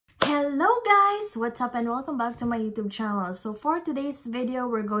Hello guys, what's up and welcome back to my YouTube channel. So for today's video,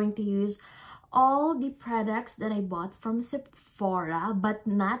 we're going to use all the products that I bought from Sephora, but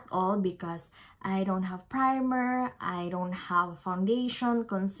not all because I don't have primer, I don't have foundation,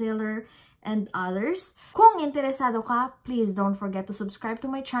 concealer, and others. Kung interesado ka, please don't forget to subscribe to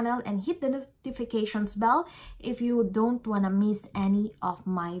my channel and hit the notifications bell if you don't wanna miss any of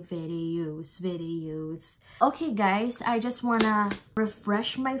my videos. Okay guys, I just wanna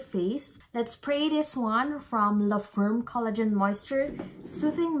refresh my face. Let's spray this one from La Ferme Collagen Moisture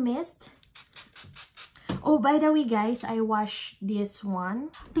Soothing Mist. Oh, by the way guys, I washed this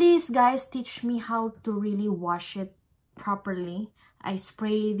one. Please guys, teach me how to really wash it properly. I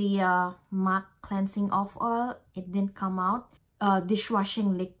spray the MAC cleansing off oil. It didn't come out.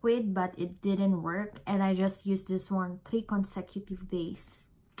 Dishwashing liquid, but it didn't work. And I just used this one 3 consecutive days.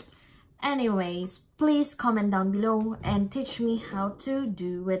 Anyways, please comment down below and teach me how to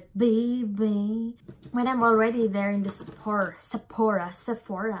do it, baby. When I'm already there in the Sephora,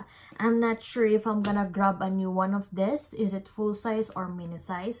 I'm not sure if I'm gonna grab a new one of this. Is it full size or mini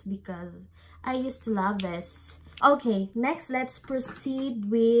size? Because I used to love this. Okay, next let's proceed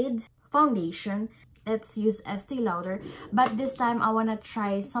with foundation. Let's use Estee Lauder, but this time I want to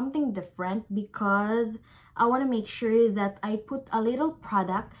try something different because I want to make sure that I put a little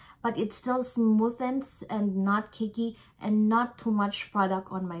product but it still smoothens and not cakey and not too much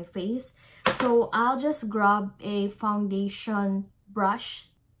product on my face. So I'll just grab a foundation brush,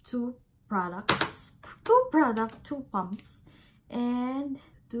 two pumps, and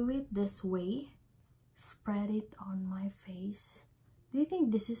do it this way. Spread it on my face. Do you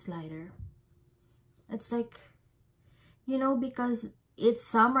think this is lighter? It's like, you know, because it's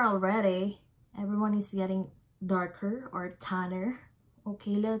summer already, everyone is getting darker or tanner.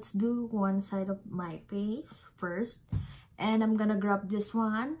 Okay, let's do one side of my face first. And I'm gonna grab this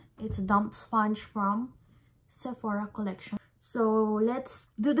one. It's a damp sponge from Sephora collection. So let's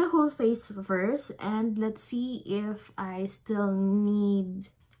do the whole face first and let's see if I still need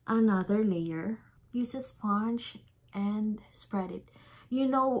another layer. Use a sponge and spread it. You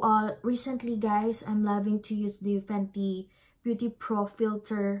know, recently guys, I'm loving to use the Fenty Beauty Pro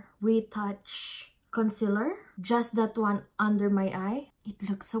Filt'r Retouch concealer. Just that one under my eye. It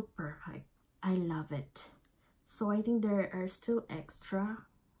looks so perfect. I love it. So I think there are still extra.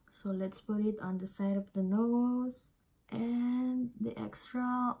 So let's put it on the side of the nose and the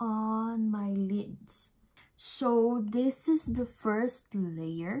extra on my lids. So this is the first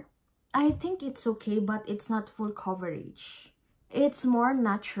layer. I think it's okay, but it's not full coverage. It's more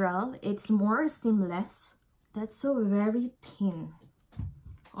natural. It's more seamless. That's so very thin.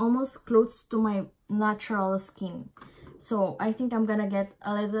 Almost close to my natural skin. So I think I'm gonna get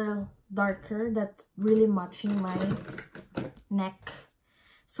a little darker. That's really matching my neck.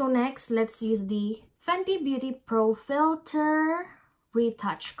 So next, let's use the Fenty Beauty Pro Filt'r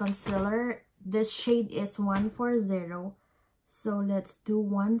Retouch Concealer. This shade is 140. So let's do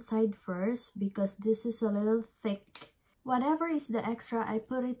one side first because this is a little thick. Whatever is the extra, I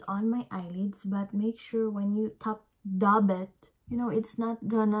put it on my eyelids, but make sure when you dab it, you know, it's not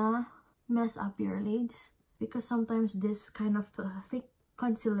gonna mess up your lids because sometimes this kind of thick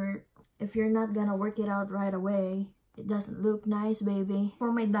concealer, if you're not gonna work it out right away, it doesn't look nice, baby.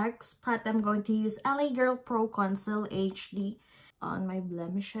 For my dark spot, I'm going to use LA Girl Pro Conceal HD on my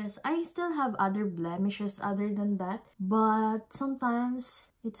blemishes. I still have other blemishes other than that, but sometimes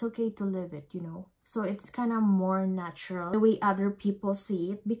it's okay to leave it, you know. So it's kind of more natural the way other people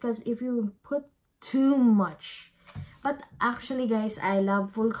see it, because if you put too much. But actually guys, I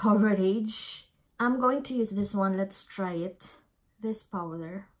love full coverage. I'm going to use this one. Let's try it. This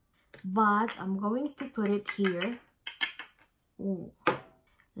powder. But I'm going to put it here. Ooh.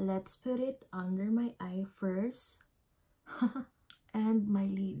 Let's put it under my eye first. And my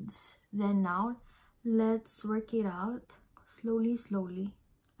lids. Then now, let's work it out slowly.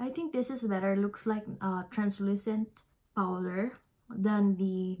 I think this is better. Looks like translucent powder than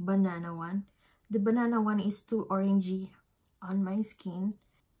the banana one. The banana one is too orangey on my skin.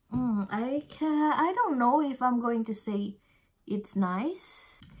 I don't know if I'm going to say it's nice.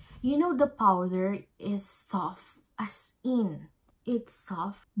 You know, the powder is soft, as in it's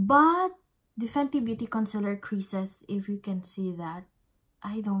soft, but the Fenty Beauty Concealer creases, if you can see that.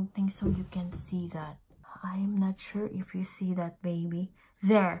 I don't think so you can see that. I'm not sure if you see that, baby.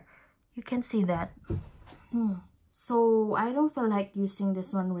 There, you can see that. So I don't feel like using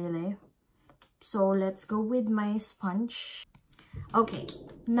this one really. So let's go with my sponge. Okay,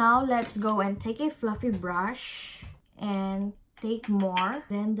 now let's go and take a fluffy brush and take more.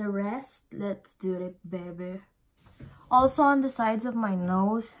 Then the rest, let's do it, baby. Also on the sides of my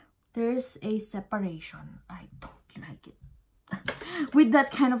nose, there's a separation. I don't like it. With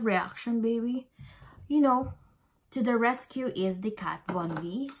that kind of reaction, baby. You know, to the rescue is the Kat Von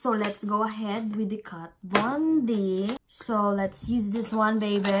D. So let's go ahead with the Kat Von D. So let's use this one,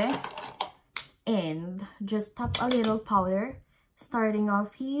 baby. And just tap a little powder. Starting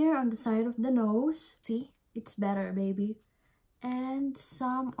off here on the side of the nose. See? It's better, baby. And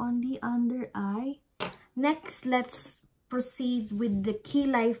some on the under eye. Next, let's proceed with the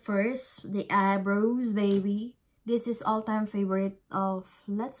Conceal-Light first. The eyebrows, baby. This is all-time favorite of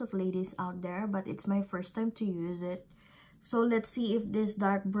lots of ladies out there, but it's my first time to use it. So let's see if this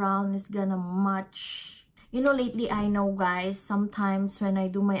dark brown is gonna match. You know, lately I know, guys, sometimes when I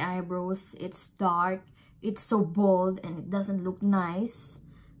do my eyebrows, it's dark, it's so bold, and it doesn't look nice.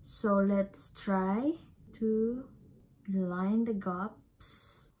 So let's try to line the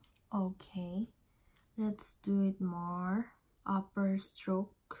gaps. Okay, let's do it more. Upper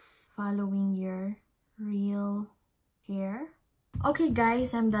strokes, following your real hair. Okay,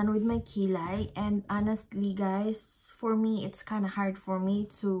 guys, I'm done with my Conceal-Light, and honestly, guys, for me, it's kind of hard for me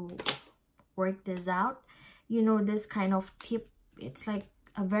to work this out. You know, this kind of tip, it's like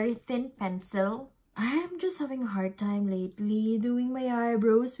a very thin pencil. I'm just having a hard time lately doing my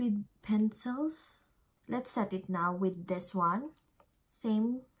eyebrows with pencils. Let's set it now with this one,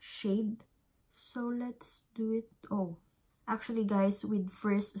 same shade. So let's do it. Oh, actually, guys, with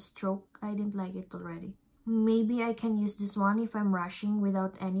first stroke, I didn't like it already. Maybe I can use this one if I'm rushing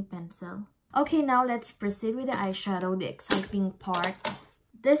without any pencil. Okay, now let's proceed with the eyeshadow, the exciting part.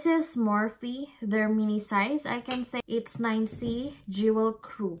 This is Morphe, their mini size. I can say it's 9C Jewel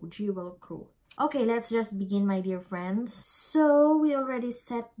Crew. Okay, let's just begin, my dear friends. So we already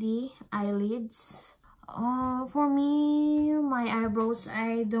set the eyelids. For me, my eyebrows,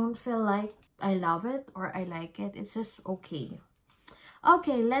 I don't feel like I love it or I like it. It's just okay.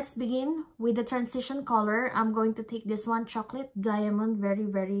 Okay, let's begin with the transition color. I'm going to take this one, Chocolate Diamond, very,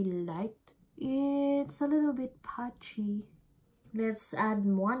 very light. It's a little bit patchy. Let's add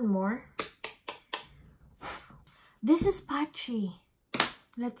one more. This is patchy.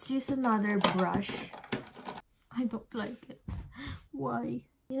 Let's use another brush. I don't like it. Why?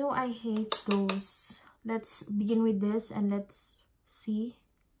 You know, I hate those. Let's begin with this and let's see.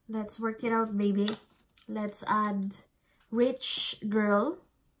 Let's work it out, baby. Let's add Rich Girl.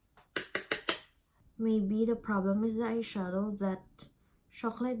 Maybe the problem is the eyeshadow, that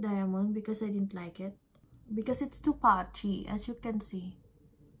Chocolate Diamond, because I didn't like it. Because it's too patchy, as you can see.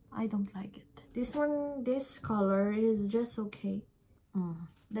 I don't like it. This one, this color is just okay.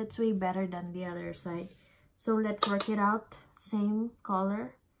 That's way better than the other side. So let's work it out. Same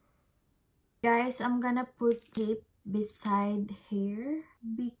color. Guys, I'm gonna put tape beside here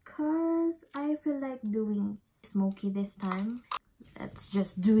because I feel like doing smoky this time. Let's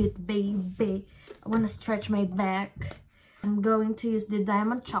just do it, baby. I want to stretch my back. I'm going to use the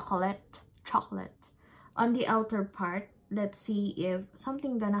Diamond Chocolate on the outer part. Let's see if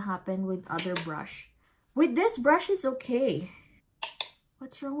something gonna happen with other brush. With this brush is okay.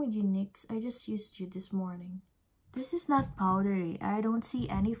 What's wrong with you, Nyx? I just used you this morning. This is not powdery. I don't see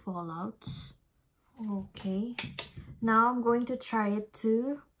any fallouts. Okay. Now I'm going to try it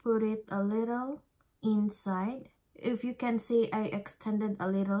to put it a little inside. If you can see, I extended a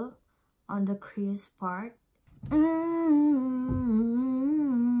little on the crease part.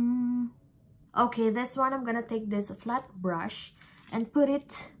 Okay, this one, I'm gonna take this flat brush and put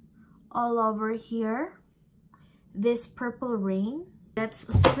it all over here. This Purple Rain. Let's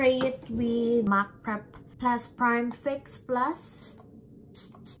spray it with MAC Prep+Prime Fix Plus.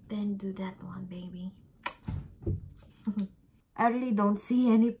 Then do that one, baby. I really don't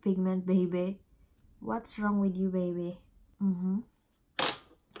see any pigment, baby. What's wrong with you, baby?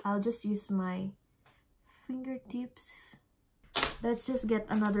 I'll just use my fingertips. Let's just get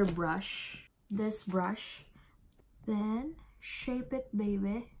another brush. This brush. Then shape it,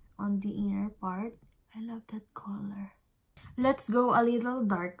 baby, on the inner part. I love that color. Let's go a little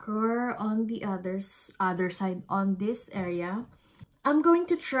darker on the other side, on this area. I'm going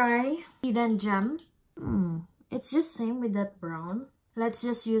to try Hidden Gem. It's just same with that brown. Let's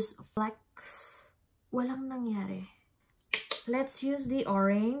just use Flex. Walang nangyari. Let's use the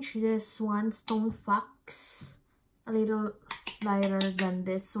orange. This one, Stone Fox. A little lighter than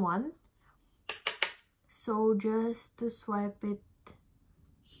this one. So just to swipe it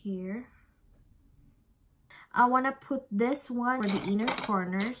here. I want to put this one for the inner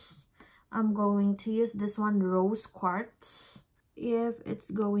corners. I'm going to use this one, Rose Quartz. If it's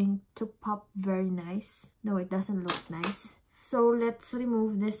going to pop very nice. No, it doesn't look nice. So let's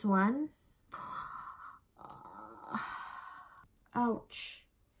remove this one. Ouch.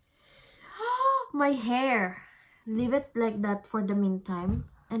 My hair. Leave it like that for the meantime.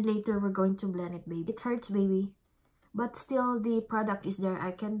 And later we're going to blend it, baby. It hurts, baby. But still, the product is there.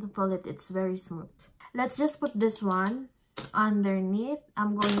 I can feel it. It's very smooth. Let's just put this one underneath.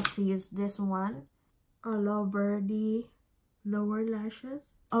 I'm going to use this one all over the lower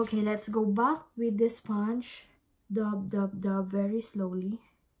lashes. Okay, let's go back with the sponge. Dab, dab, dab very slowly.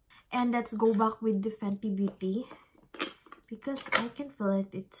 And let's go back with the Fenty Beauty. Because I can feel it.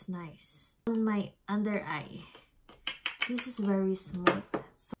 It's nice. On my under eye. This is very smooth.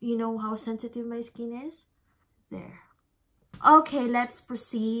 So, you know how sensitive my skin is? There. Okay, let's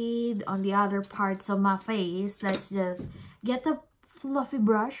proceed on the other parts of my face. Let's just get a fluffy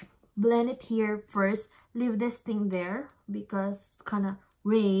brush. Blend it here first. Leave this thing there because it's kind of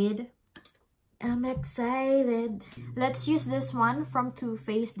red. I'm excited. Let's use this one from Too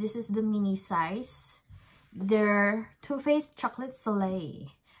Faced. This is the mini size. Their Too Faced Chocolate Soleil.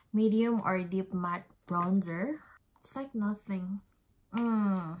 Medium or deep matte bronzer. It's like nothing.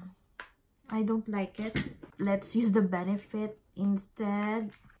 I don't like it. Let's use the Benefit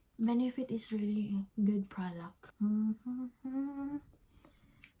instead. Benefit is really good product. Then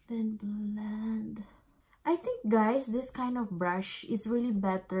blend. I think, guys, this kind of brush is really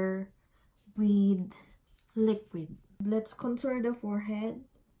better with liquid. Let's contour the forehead,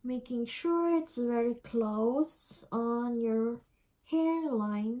 making sure it's very close on your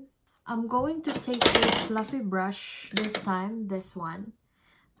hairline. I'm going to take a fluffy brush this time, this one.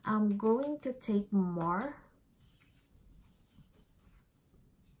 I'm going to take more.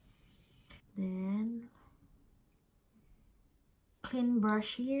 Then clean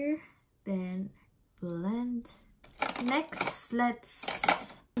brush here, then blend. Next,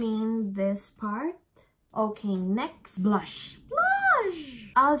 let's clean this part. Okay, next, blush.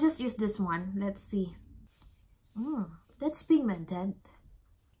 Blush! I'll just use this one. Let's see. That's pigmented.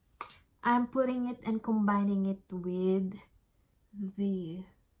 I'm putting it and combining it with the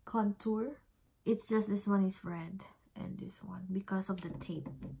contour. It's just this one is red and this one because of the tape.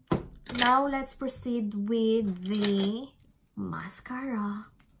 Now let's proceed with the mascara.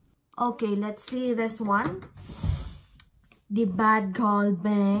 Okay, let's see this one. The Bad Girl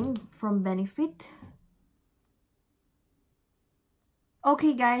Bang from Benefit.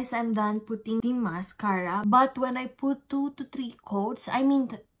 Okay guys, I'm done putting the mascara. But when I put 2 to 3 coats, I mean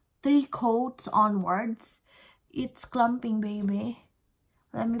 3 coats onwards, it's clumping, baby.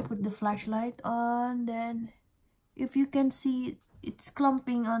 Let me put the flashlight on, then if you can see, it's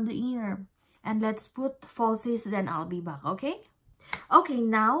clumping on the inner. And let's put falsies, then I'll be back, okay? Okay,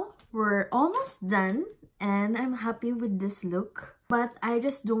 now we're almost done and I'm happy with this look. But I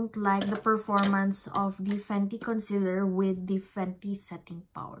just don't like the performance of the Fenty concealer with the Fenty setting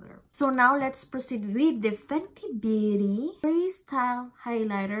powder. So now let's proceed with the Fenty Beauty Freestyle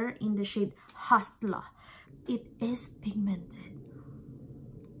Highlighter in the shade Hustler. It is pigmented.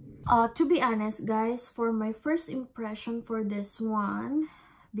 To be honest, guys, for my first impression for this one,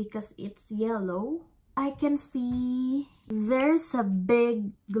 because it's yellow, I can see there's a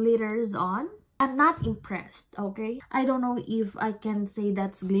big glitters on. I'm not impressed, okay? I don't know if I can say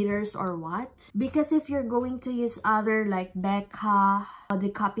that's glitters or what. Because if you're going to use other like Becca or the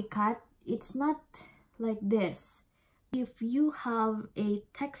Copycat, it's not like this. If you have a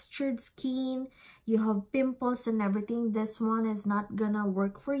textured skin, you have pimples and everything, this one is not gonna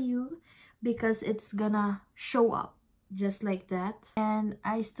work for you because it's gonna show up just like that. And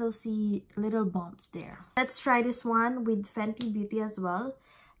I still see little bumps there. Let's try this one with Fenty Beauty as well.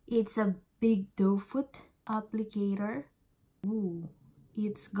 It's a big doe foot applicator. Ooh,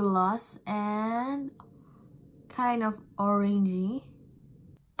 it's gloss and kind of orangey.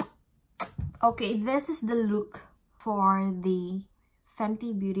 Okay, this is the look for the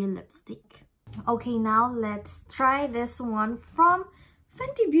Fenty Beauty lipstick. Okay, now let's try this one from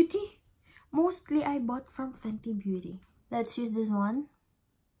Fenty Beauty. Mostly I bought from Fenty Beauty. Let's use this one.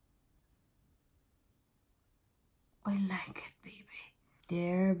 I like it, baby.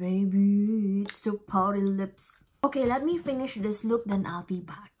 There, baby. It's so powdery lips. Okay, let me finish this look, then I'll be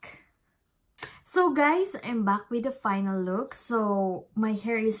back. So guys, I'm back with the final look. So my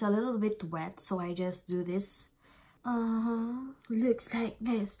hair is a little bit wet, so I just do this. Looks like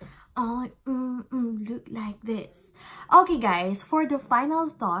this. Look like this. Okay guys, for the final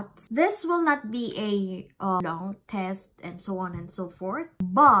thoughts, this will not be a long test and so on and so forth,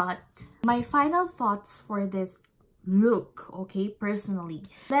 but my final thoughts for this look, okay, personally,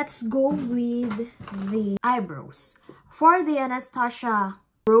 let's go with the eyebrows. For the Anastasia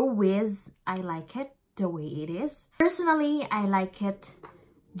Brow Wiz, I like it the way it is. Personally, I like it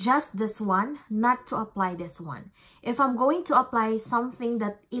just this one, not to apply this one. If I'm going to apply something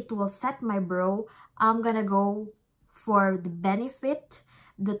that it will set my brow, I'm gonna go for the Benefit,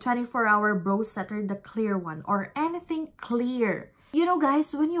 the 24-hour brow setter, the clear one, or anything clear. You know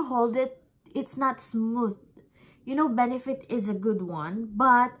guys, when you hold it, it's not smooth. You know, Benefit is a good one,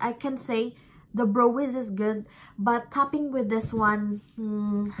 but I can say the Brow Wiz is good, but tapping with this one,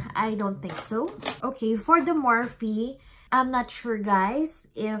 I don't think so. Okay, for the Morphe, I'm not sure guys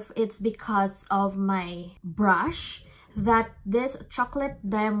if it's because of my brush that this chocolate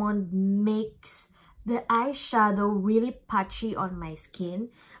diamond makes the eyeshadow really patchy on my skin.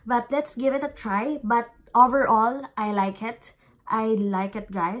 But let's give it a try. But overall, I like it. I like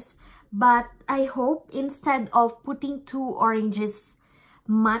it guys. But I hope instead of putting 2 oranges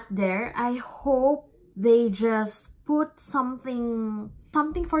matte there, I hope they just put something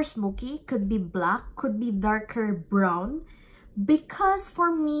for smoky. Could be black, could be darker brown, because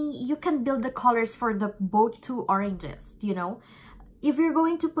for me you can build the colors for the both 2 oranges. You know, if you're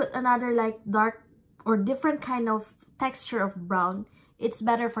going to put another like dark or different kind of texture of brown, it's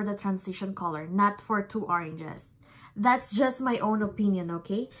better for the transition color, not for 2 oranges. That's just my own opinion,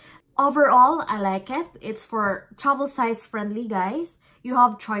 okay? Overall, I like it. It's for travel size friendly guys. You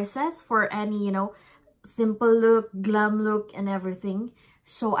have choices for any, you know, simple look, glam look, and everything.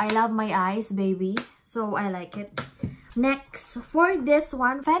 So I love my eyes, baby. So I like it. Next, for this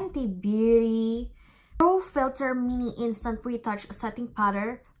one, Fenty Beauty Pro Filt'r Mini Instant Retouch Setting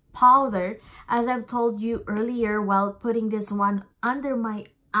Powder. As I've told you earlier while putting this one under my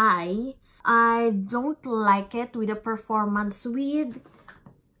eye, I don't like it with the performance with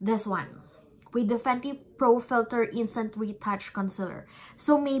this one, with the Fenty Pro Filt'r Instant Retouch Concealer.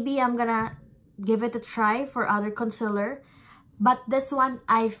 So maybe I'm gonna give it a try for other concealer. But this one,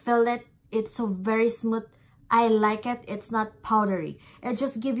 I feel it. It's so very smooth. I like it. It's not powdery. It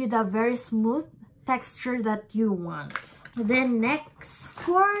just gives you the very smooth texture that you want. Then next,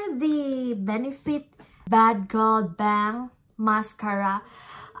 for the Benefit Bad Girl Bang Mascara.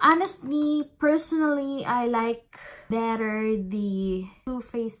 Honestly, personally, I like better the Too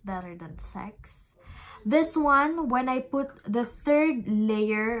Faced Better Than Sex. This one, when I put the 3rd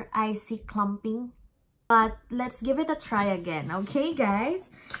layer, I see clumping. But let's give it a try again, okay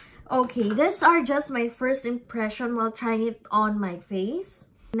guys? Okay, these are just my first impression while trying it on my face.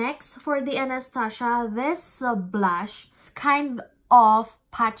 Next, for the Anastasia, this blush kind of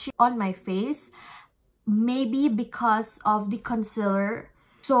patchy on my face. Maybe because of the concealer.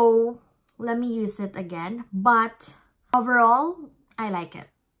 So let me use it again. But overall, I like it.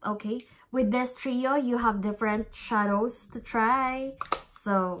 Okay, with this trio, you have different shadows to try.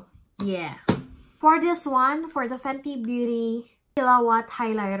 So yeah. For this one, for the Fenty Beauty Kilowatt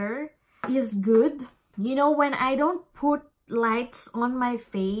Highlighter, is good. You know, when I don't put lights on my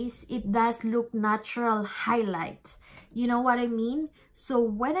face, it does look natural highlight. You know what I mean? So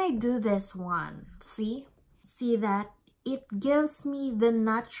when I do this one, see that it gives me the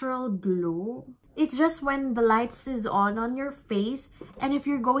natural glow. It's just when the lights is on your face, and if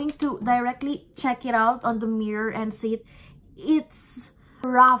you're going to directly check it out on the mirror and see it, it's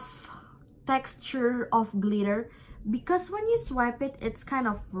rough texture of glitter, because when you swipe it, it's kind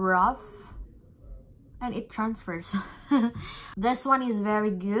of rough and it transfers. This one is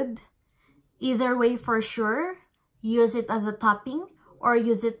very good. Either way, for sure, use it as a topping or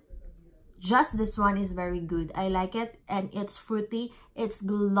use it just this one is very good. I like it, and it's fruity, it's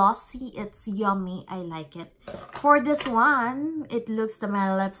glossy, it's yummy. I like it. For this one, it looks that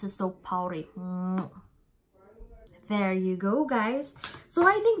my lips is so powdery. There you go guys. So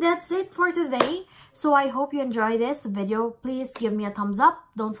I think that's it for today. So I hope you enjoy this video. Please give me a thumbs up.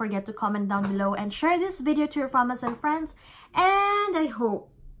 Don't forget to comment down below and share this video to your family and friends. And I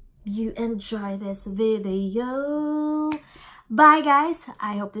hope you enjoy this video. Bye guys.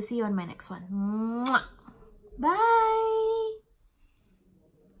 I hope to see you on my next one. Bye.